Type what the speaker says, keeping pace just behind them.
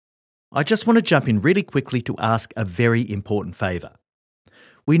I just want to jump in really quickly to ask a very important favour.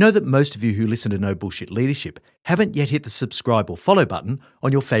 We know that most of you who listen to No Bullshit Leadership haven't yet hit the subscribe or follow button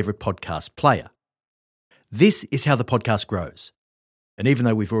on your favourite podcast player. This is how the podcast grows. And even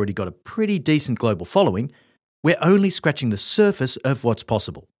though we've already got a pretty decent global following, we're only scratching the surface of what's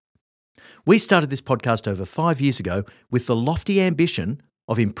possible. We started this podcast over 5 years ago with the lofty ambition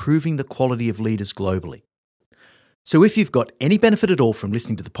of improving the quality of leaders globally. So if you've got any benefit at all from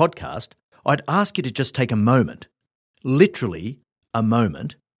listening to the podcast, I'd ask you to just take a moment, literally a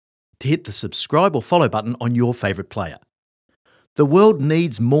moment, to hit the subscribe or follow button on your favourite player. The world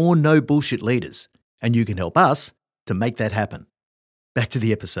needs more no bullshit leaders, and you can help us to make that happen. Back to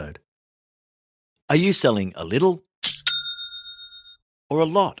the episode. Are you selling a little or a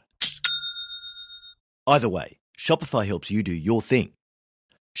lot? Either way, Shopify helps you do your thing.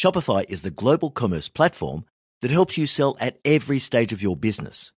 Shopify is the global commerce platform that helps you sell at every stage of your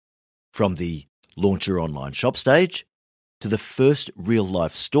business. From the launch your online shop stage, to the first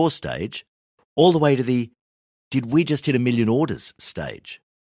real-life store stage, all the way to the did we just hit 1 million orders stage.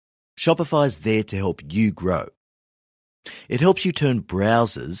 Shopify's there to help you grow. It helps you turn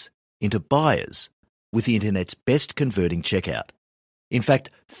browsers into buyers with the internet's best converting checkout. In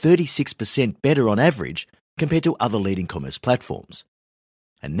fact, 36% better on average compared to other leading commerce platforms.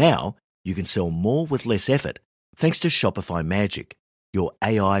 And now you can sell more with less effort thanks to Shopify Magic, your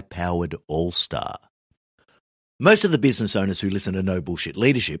AI-powered all-star. Most of the business owners who listen to No Bullshit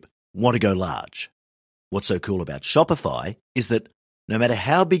Leadership want to go large. What's so cool about Shopify is that no matter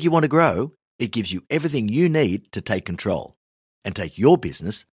how big you want to grow, it gives you everything you need to take control and take your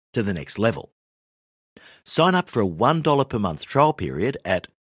business to the next level. Sign up for a $1 per month trial period at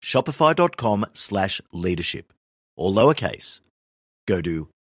shopify.com/leadership, all lowercase. Go to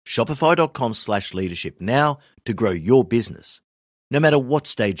shopify.com/leadership now to grow your business, no matter what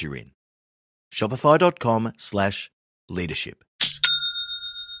stage you're in. Shopify.com/leadership.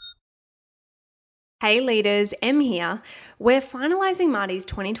 Hey leaders, Em here. We're finalising Marty's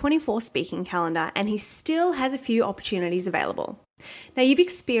 2024 speaking calendar and he still has a few opportunities available. Now you've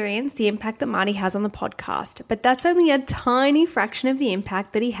experienced the impact that Marty has on the podcast, but that's only a tiny fraction of the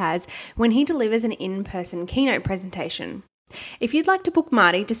impact that he has when he delivers an in-person keynote presentation. If you'd like to book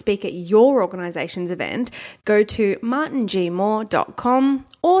Marty to speak at your organisation's event, go to martingmoore.com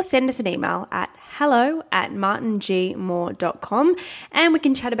or send us an email at hello@martingmoore.com and we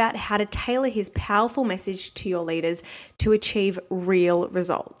can chat about how to tailor his powerful message to your leaders to achieve real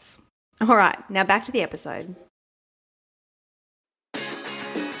results. All right, now back to the episode.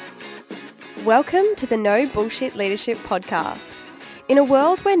 Welcome to the No Bullshit Leadership Podcast. In a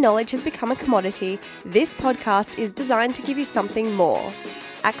world where knowledge has become a commodity, this podcast is designed to give you something more.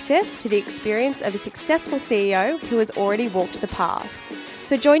 Access to the experience of a successful CEO who has already walked the path.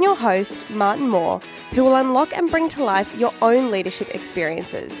 So join your host, Martin Moore, who will unlock and bring to life your own leadership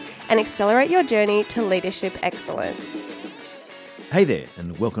experiences and accelerate your journey to leadership excellence. Hey there,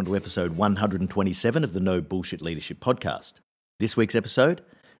 and welcome to episode 127 of the No Bullshit Leadership Podcast. This week's episode,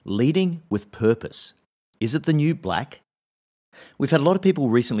 Leading with Purpose. Is it the new black? We've had a lot of people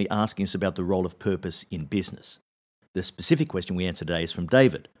recently asking us about the role of purpose in business. The specific question we answer today is from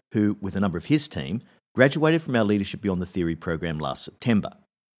David, who, with a number of his team, graduated from our Leadership Beyond the Theory program last September.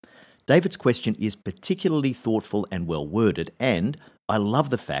 David's question is particularly thoughtful and well-worded, and I love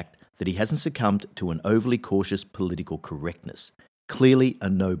the fact that he hasn't succumbed to an overly cautious political correctness. Clearly a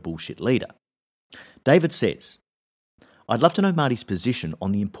no-bullshit leader. David says, I'd love to know Marty's position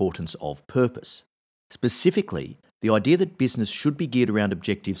on the importance of purpose. Specifically, the idea that business should be geared around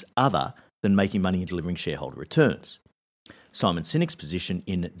objectives other than making money and delivering shareholder returns. Simon Sinek's position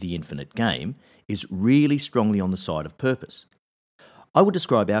in The Infinite Game is really strongly on the side of purpose. I would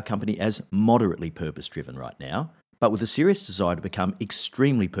describe our company as moderately purpose-driven right now, but with a serious desire to become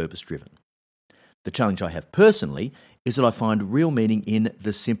extremely purpose-driven. The challenge I have personally is that I find real meaning in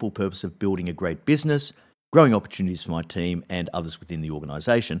the simple purpose of building a great business, growing opportunities for my team and others within the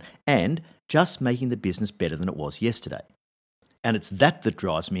organisation, and just making the business better than it was yesterday. And it's that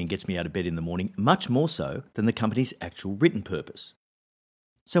drives me and gets me out of bed in the morning, much more so than the company's actual written purpose.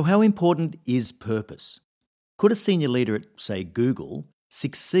 So how important is purpose? Could a senior leader at, say, Google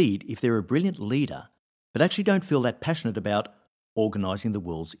succeed if they're a brilliant leader, but actually don't feel that passionate about organising the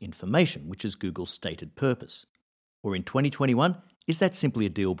world's information, which is Google's stated purpose? Or in 2021, is that simply a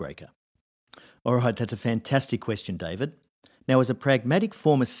deal breaker? All right, that's a fantastic question, David. Now, as a pragmatic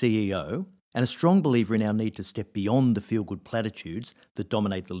former CEO and a strong believer in our need to step beyond the feel-good platitudes that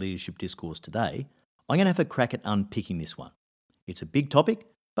dominate the leadership discourse today, I'm going to have a crack at unpicking this one. It's a big topic,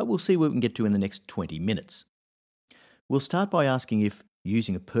 but we'll see what we can get to in the next 20 minutes. We'll start by asking if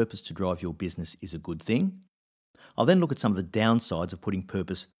using a purpose to drive your business is a good thing. I'll then look at some of the downsides of putting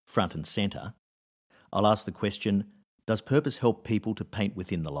purpose front and centre. I'll ask the question, does purpose help people to paint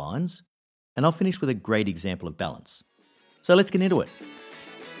within the lines? And I'll finish with a great example of balance. So let's get into it.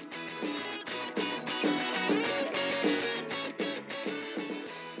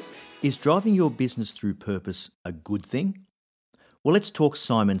 Is driving your business through purpose a good thing? Well, let's talk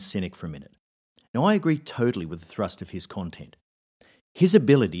Simon Sinek for a minute. Now, I agree totally with the thrust of his content. His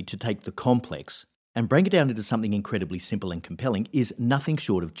ability to take the complex and break it down into something incredibly simple and compelling is nothing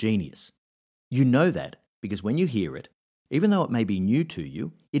short of genius. You know that because when you hear it, even though it may be new to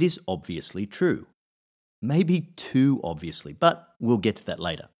you, it is obviously true. Maybe too obviously, but we'll get to that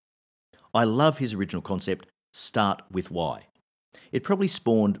later. I love his original concept, start with why. It probably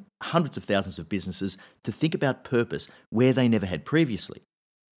spawned hundreds of thousands of businesses to think about purpose where they never had previously.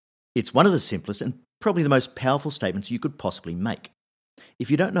 It's one of the simplest and probably the most powerful statements you could possibly make.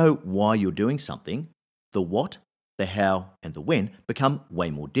 If you don't know why you're doing something, the what, the how, and the when become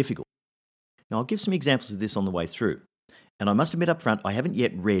way more difficult. Now, I'll give some examples of this on the way through. And I must admit up front, I haven't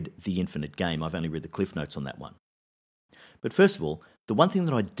yet read The Infinite Game. I've only read the Cliff Notes on that one. But first of all, the one thing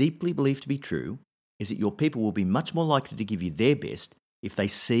that I deeply believe to be true is that your people will be much more likely to give you their best if they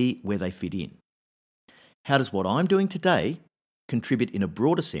see where they fit in. How does what I'm doing today contribute in a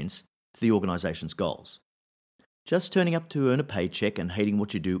broader sense to the organisation's goals? Just turning up to earn a paycheck and hating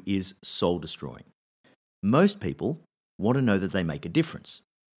what you do is soul-destroying. Most people want to know that they make a difference.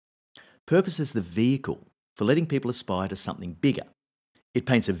 Purpose is the vehicle for letting people aspire to something bigger. It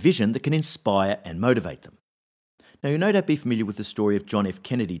paints a vision that can inspire and motivate them. Now, you'll no doubt be familiar with the story of John F.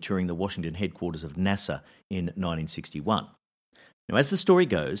 Kennedy touring the Washington headquarters of NASA in 1961. Now, as the story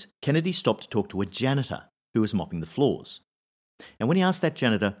goes, Kennedy stopped to talk to a janitor who was mopping the floors. And when he asked that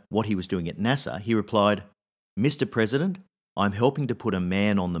janitor what he was doing at NASA, he replied, "Mr. President, I'm helping to put a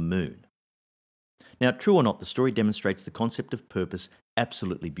man on the moon." Now, true or not, the story demonstrates the concept of purpose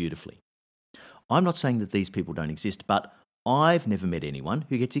absolutely beautifully. I'm not saying that these people don't exist, but I've never met anyone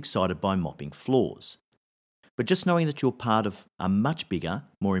who gets excited by mopping floors. But just knowing that you're part of a much bigger,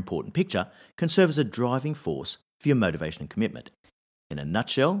 more important picture can serve as a driving force for your motivation and commitment. In a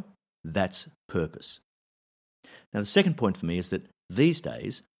nutshell, that's purpose. Now, the second point for me is that these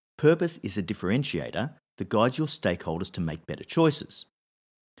days, purpose is a differentiator that guides your stakeholders to make better choices.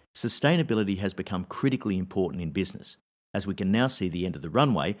 Sustainability has become critically important in business, as we can now see the end of the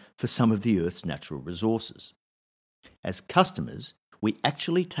runway for some of the Earth's natural resources. As customers, we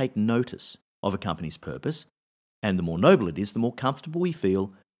actually take notice of a company's purpose, and the more noble it is, the more comfortable we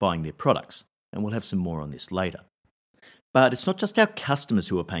feel buying their products. And we'll have some more on this later. But it's not just our customers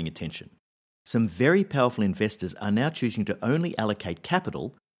who are paying attention. Some very powerful investors are now choosing to only allocate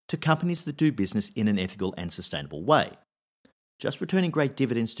capital to companies that do business in an ethical and sustainable way. Just returning great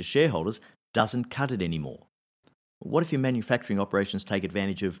dividends to shareholders doesn't cut it anymore. What if your manufacturing operations take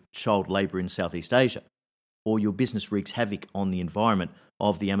advantage of child labour in Southeast Asia? Or your business wreaks havoc on the environment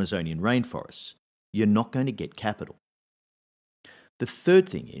of the Amazonian rainforests? You're not going to get capital. The third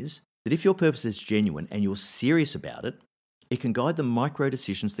thing is that if your purpose is genuine and you're serious about it, it can guide the micro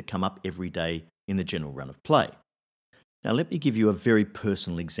decisions that come up every day in the general run of play. Now, let me give you a very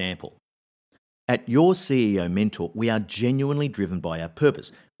personal example. At Your CEO Mentor, we are genuinely driven by our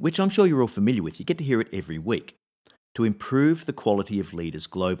purpose, which I'm sure you're all familiar with. You get to hear it every week. To improve the quality of leaders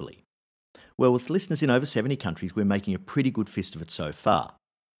globally. Well, with listeners in over 70 countries, we're making a pretty good fist of it so far.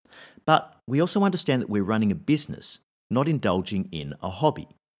 But we also understand that we're running a business, not indulging in a hobby.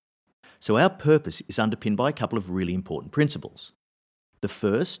 So our purpose is underpinned by a couple of really important principles. The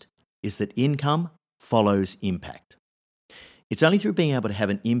first is that income follows impact. It's only through being able to have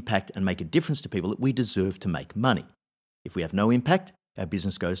an impact and make a difference to people that we deserve to make money. If we have no impact, our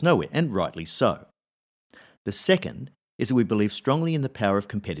business goes nowhere, and rightly so. The second is that we believe strongly in the power of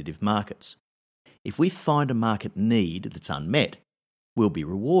competitive markets. If we find a market need that's unmet, we'll be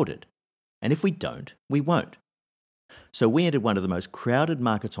rewarded. And if we don't, we won't. So we entered one of the most crowded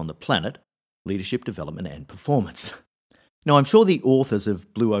markets on the planet, leadership development and performance. Now, I'm sure the authors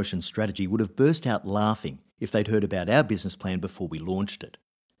of Blue Ocean Strategy would have burst out laughing if they'd heard about our business plan before we launched it.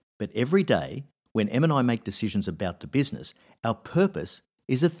 But every day, when Em and I make decisions about the business, our purpose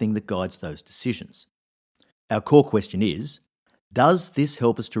is the thing that guides those decisions. Our core question is, does this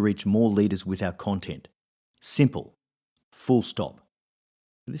help us to reach more leaders with our content? Simple. Full stop.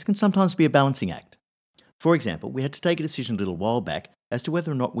 This can sometimes be a balancing act. For example, we had to take a decision a little while back as to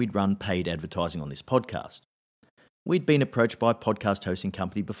whether or not we'd run paid advertising on this podcast. We'd been approached by a podcast hosting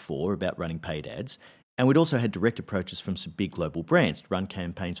company before about running paid ads, and we'd also had direct approaches from some big global brands to run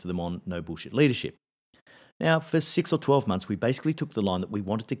campaigns for them on No Bullshit Leadership. Now, for 6 or 12 months, we basically took the line that we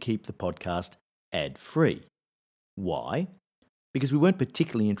wanted to keep the podcast ad-free. Why? Because we weren't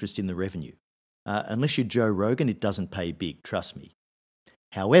particularly interested in the revenue. Unless you're Joe Rogan, it doesn't pay big, trust me.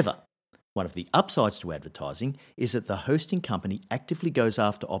 However, one of the upsides to advertising is that the hosting company actively goes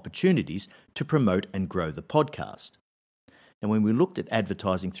after opportunities to promote and grow the podcast. And when we looked at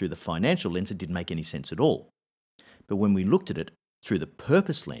advertising through the financial lens, it didn't make any sense at all. But when we looked at it through the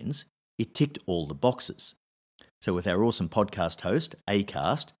purpose lens, it ticked all the boxes. So with our awesome podcast host,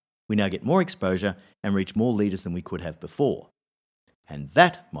 Acast, we now get more exposure and reach more leaders than we could have before. And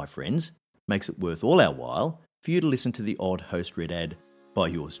that, my friends, makes it worth all our while for you to listen to the odd host-read ad by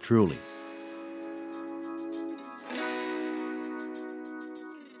yours truly.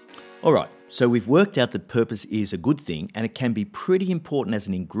 All right, so we've worked out that purpose is a good thing and it can be pretty important as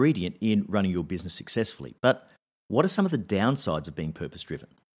an ingredient in running your business successfully. But what are some of the downsides of being purpose-driven?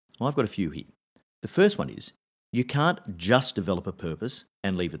 Well, I've got a few here. The first one is you can't just develop a purpose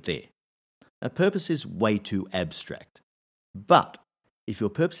and leave it there. A purpose is way too abstract. But if your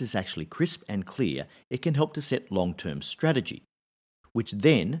purpose is actually crisp and clear, it can help to set long-term strategy, which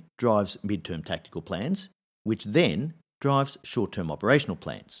then drives mid-term tactical plans, which then drives short-term operational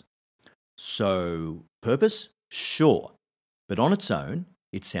plans. So, purpose? Sure. But on its own,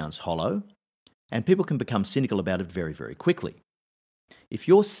 it sounds hollow, and people can become cynical about it very, very quickly. If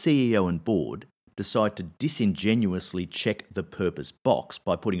your CEO and board decide to disingenuously check the purpose box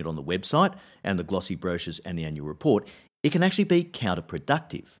by putting it on the website and the glossy brochures and the annual report, it can actually be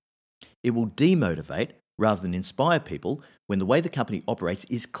counterproductive. It will demotivate rather than inspire people when the way the company operates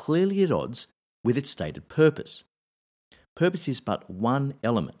is clearly at odds with its stated purpose. Purpose is but one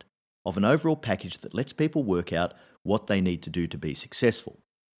element of an overall package that lets people work out what they need to do to be successful.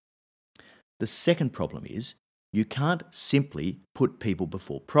 The second problem is you can't simply put people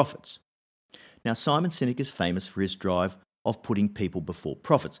before profits. Now, Simon Sinek is famous for his drive of putting people before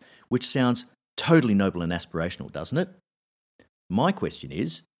profits, which sounds totally noble and aspirational, doesn't it? My question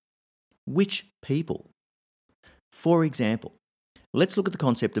is, which people? For example, let's look at the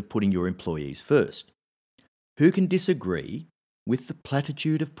concept of putting your employees first. Who can disagree with the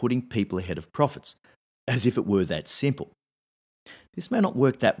platitude of putting people ahead of profits, as if it were that simple? This may not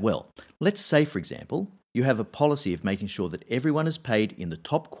work that well. Let's say, for example, you have a policy of making sure that everyone is paid in the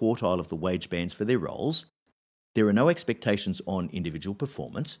top quartile of the wage bands for their roles, there are no expectations on individual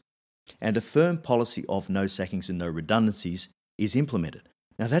performance, and a firm policy of no sackings and no redundancies is implemented.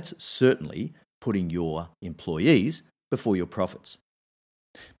 Now, that's certainly putting your employees before your profits.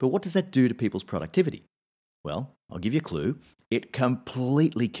 But what does that do to people's productivity? Well, I'll give you a clue. It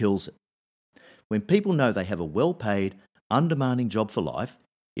completely kills it. When people know they have a well-paid, undemanding job for life,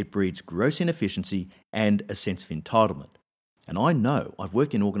 it breeds gross inefficiency and a sense of entitlement. And I know I've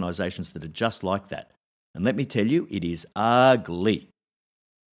worked in organisations that are just like that. And let me tell you, it is ugly.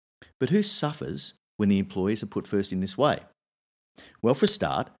 But who suffers when the employees are put first in this way? Well, for a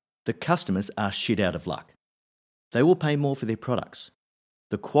start, the customers are shit out of luck. They will pay more for their products.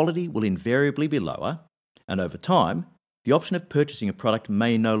 The quality will invariably be lower, and over time, the option of purchasing a product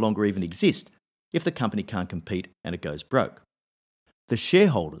may no longer even exist if the company can't compete and it goes broke. The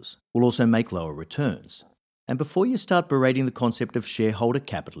shareholders will also make lower returns. And before you start berating the concept of shareholder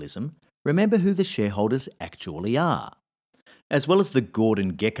capitalism, remember who the shareholders actually are. As well as the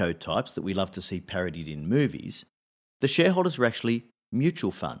Gordon Gekko types that we love to see parodied in movies, the shareholders are actually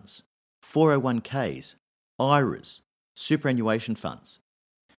mutual funds, 401ks, IRAs, superannuation funds.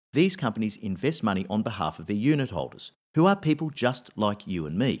 These companies invest money on behalf of their unit holders, who are people just like you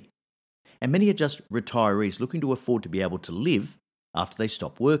and me. And many are just retirees looking to afford to be able to live after they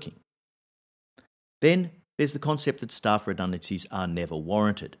stop working. Then there's the concept that staff redundancies are never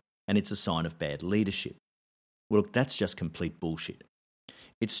warranted, and it's a sign of bad leadership. Well, look, that's just complete bullshit.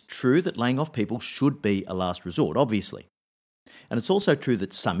 It's true that laying off people should be a last resort, obviously. And it's also true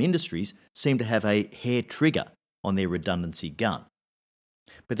that some industries seem to have a hair trigger on their redundancy gun.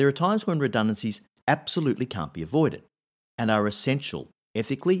 But there are times when redundancies absolutely can't be avoided and are essential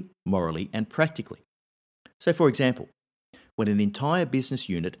ethically, morally, and practically. So, for example, when an entire business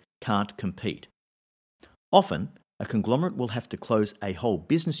unit can't compete, often a conglomerate will have to close a whole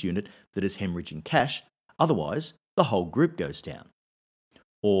business unit that is hemorrhaging cash, otherwise the whole group goes down.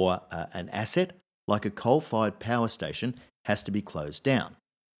 Or an asset like a coal-fired power station has to be closed down.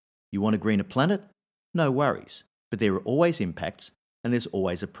 You want a greener planet? No worries, but there are always impacts and there's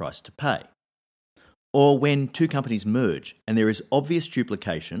always a price to pay. Or when two companies merge and there is obvious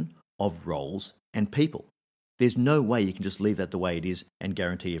duplication of roles and people. There's no way you can just leave that the way it is and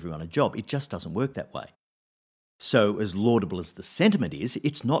guarantee everyone a job. It just doesn't work that way. So, as laudable as the sentiment is,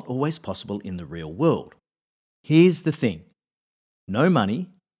 it's not always possible in the real world. Here's the thing. No money,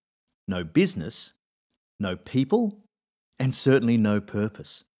 no business, no people, and certainly no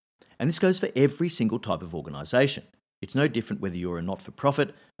purpose. And this goes for every single type of organisation. It's no different whether you're a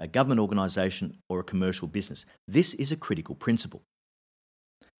not-for-profit, a government organisation, or a commercial business. This is a critical principle.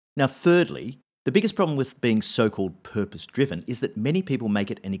 Now, thirdly, the biggest problem with being so-called purpose-driven is that many people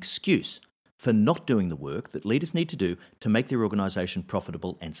make it an excuse for not doing the work that leaders need to do to make their organisation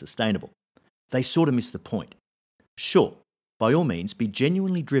profitable and sustainable. They sort of miss the point. Sure, by all means, be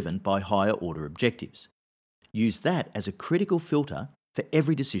genuinely driven by higher order objectives. Use that as a critical filter for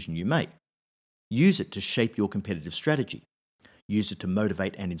every decision you make. Use it to shape your competitive strategy. Use it to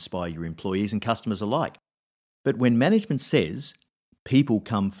motivate and inspire your employees and customers alike. But when management says, people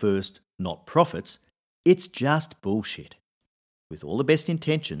come first, not profits, it's just bullshit. With all the best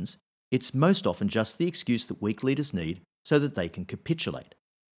intentions, it's most often just the excuse that weak leaders need so that they can capitulate.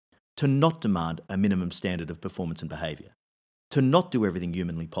 To not demand a minimum standard of performance and behaviour. To not do everything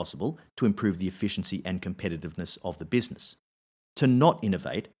humanly possible to improve the efficiency and competitiveness of the business. To not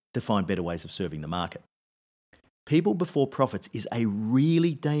innovate to find better ways of serving the market. People before profits is a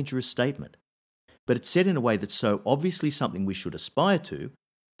really dangerous statement, but it's said in a way that's so obviously something we should aspire to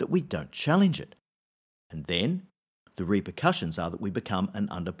that we don't challenge it. And then the repercussions are that we become an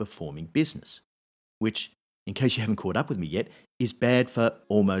underperforming business, which, in case you haven't caught up with me yet, is bad for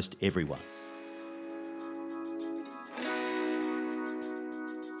almost everyone.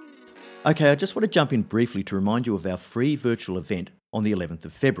 Okay, I just want to jump in briefly to remind you of our free virtual event on the 11th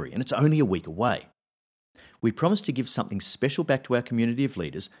of February, and it's only a week away. We promised to give something special back to our community of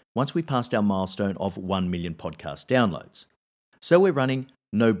leaders once we passed our milestone of 1 million podcast downloads. So we're running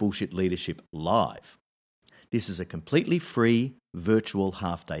No Bullshit Leadership Live. This is a completely free virtual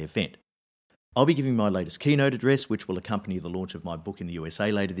half-day event. I'll be giving my latest keynote address, which will accompany the launch of my book in the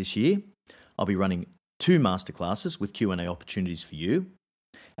USA later this year. I'll be running 2 masterclasses with Q&A opportunities for you.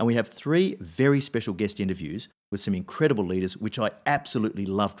 And we have 3 very special guest interviews with some incredible leaders, which I absolutely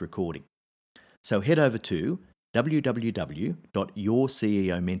loved recording. So head over to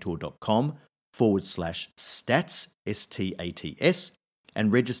www.yourceomentor.com/stats, STATS,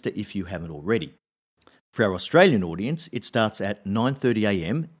 and register if you haven't already. For our Australian audience, it starts at 9:30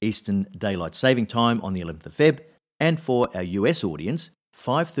 a.m. Eastern Daylight Saving Time on the 11th of Feb, and for our US audience,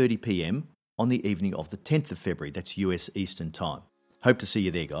 5:30 p.m. on the evening of the 10th of February. That's US Eastern Time. Hope to see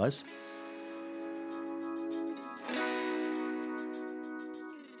you there, guys.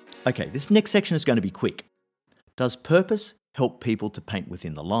 Okay, this next section is going to be quick. Does purpose help people to paint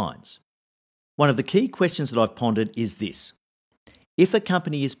within the lines? One of the key questions that I've pondered is this. If a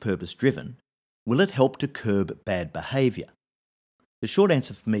company is purpose-driven, will it help to curb bad behaviour? The short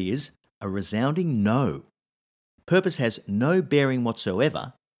answer for me is a resounding no. Purpose has no bearing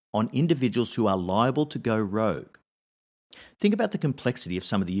whatsoever on individuals who are liable to go rogue. Think about the complexity of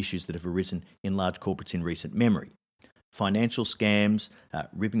some of the issues that have arisen in large corporates in recent memory. Financial scams,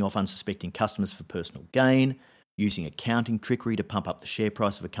 ripping off unsuspecting customers for personal gain, using accounting trickery to pump up the share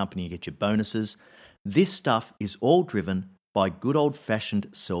price of a company and get your bonuses. This stuff is all driven by good old-fashioned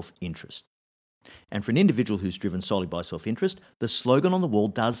self-interest. And for an individual who's driven solely by self-interest, the slogan on the wall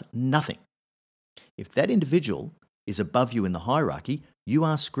does nothing. If that individual is above you in the hierarchy, you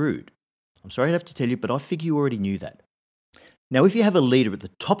are screwed. I'm sorry to have to tell you, but I figure you already knew that. Now, if you have a leader at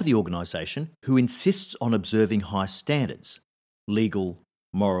the top of the organisation who insists on observing high standards, legal,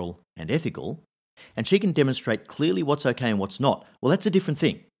 moral, and ethical, and she can demonstrate clearly what's okay and what's not, well, that's a different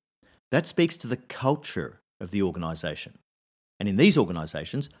thing. That speaks to the culture of the organisation. And in these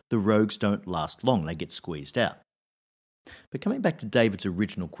organisations, the rogues don't last long, they get squeezed out. But coming back to David's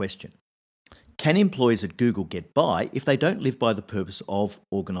original question, can employees at Google get by if they don't live by the purpose of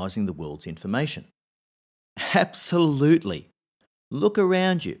organising the world's information? Absolutely. Look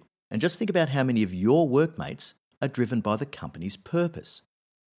around you and just think about how many of your workmates are driven by the company's purpose.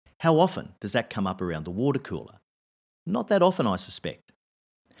 How often does that come up around the water cooler? Not that often, I suspect.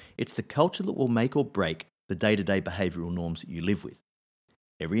 It's the culture that will make or break the day-to-day behavioural norms that you live with.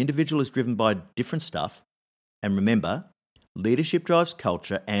 Every individual is driven by different stuff, and remember, leadership drives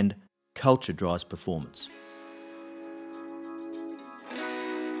culture and culture drives performance.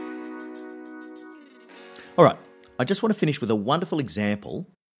 All right. I just want to finish with a wonderful example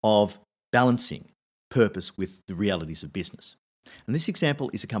of balancing purpose with the realities of business. And this example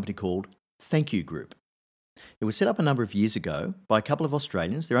is a company called Thank You Group. It was set up a number of years ago by a couple of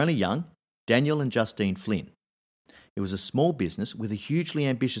Australians. They're only young, Daniel and Justine Flynn. It was a small business with a hugely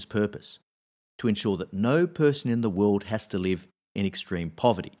ambitious purpose to ensure that no person in the world has to live in extreme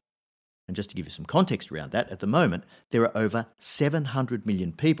poverty. And just to give you some context around that, at the moment, there are over 700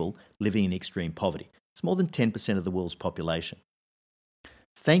 million people living in extreme poverty. It's more than 10% of the world's population.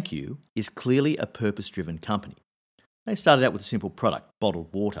 Thank You is clearly a purpose-driven company. They started out with a simple product,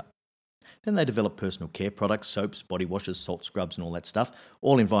 bottled water. Then they developed personal care products, soaps, body washes, salt scrubs and all that stuff,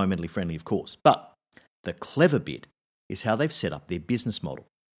 all environmentally friendly, of course. But the clever bit is how they've set up their business model.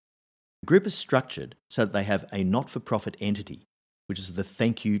 The group is structured so that they have a not-for-profit entity, which is the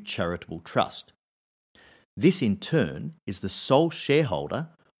Thank You Charitable Trust. This, in turn, is the sole shareholder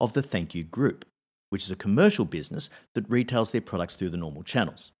of the Thank You Group, which is a commercial business that retails their products through the normal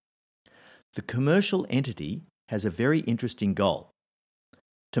channels. The commercial entity has a very interesting goal: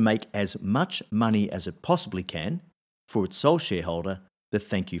 to make as much money as it possibly can for its sole shareholder, the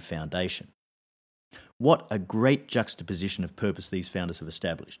Thank You Foundation. What a great juxtaposition of purpose these founders have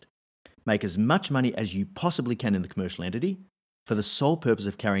established. Make as much money as you possibly can in the commercial entity for the sole purpose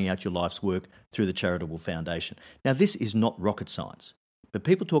of carrying out your life's work through the charitable foundation. Now, this is not rocket science, but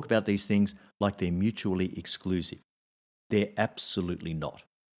people talk about these things like they're mutually exclusive. They're absolutely not.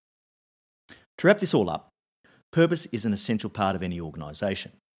 To wrap this all up, purpose is an essential part of any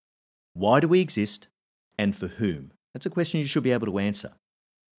organisation. Why do we exist, and for whom? That's a question you should be able to answer.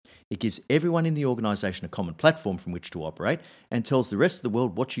 It gives everyone in the organisation a common platform from which to operate and tells the rest of the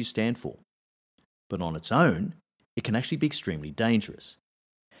world what you stand for. But on its own, it can actually be extremely dangerous.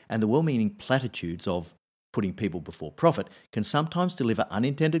 And the well-meaning platitudes of putting people before profit can sometimes deliver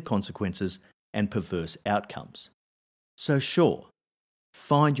unintended consequences and perverse outcomes. So sure,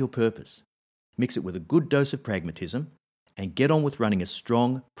 find your purpose, mix it with a good dose of pragmatism, and get on with running a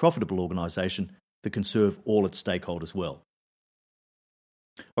strong, profitable organisation that can serve all its stakeholders well.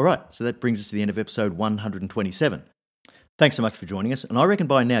 All right, so that brings us to the end of episode 127. Thanks so much for joining us, and I reckon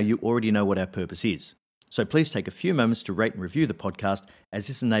by now you already know what our purpose is. So please take a few moments to rate and review the podcast, as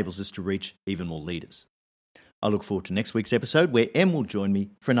this enables us to reach even more leaders. I look forward to next week's episode, where Em will join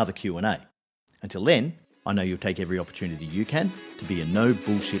me for another Q&A. Until then, I know you'll take every opportunity you can to be a no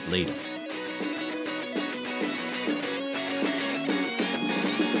bullshit leader.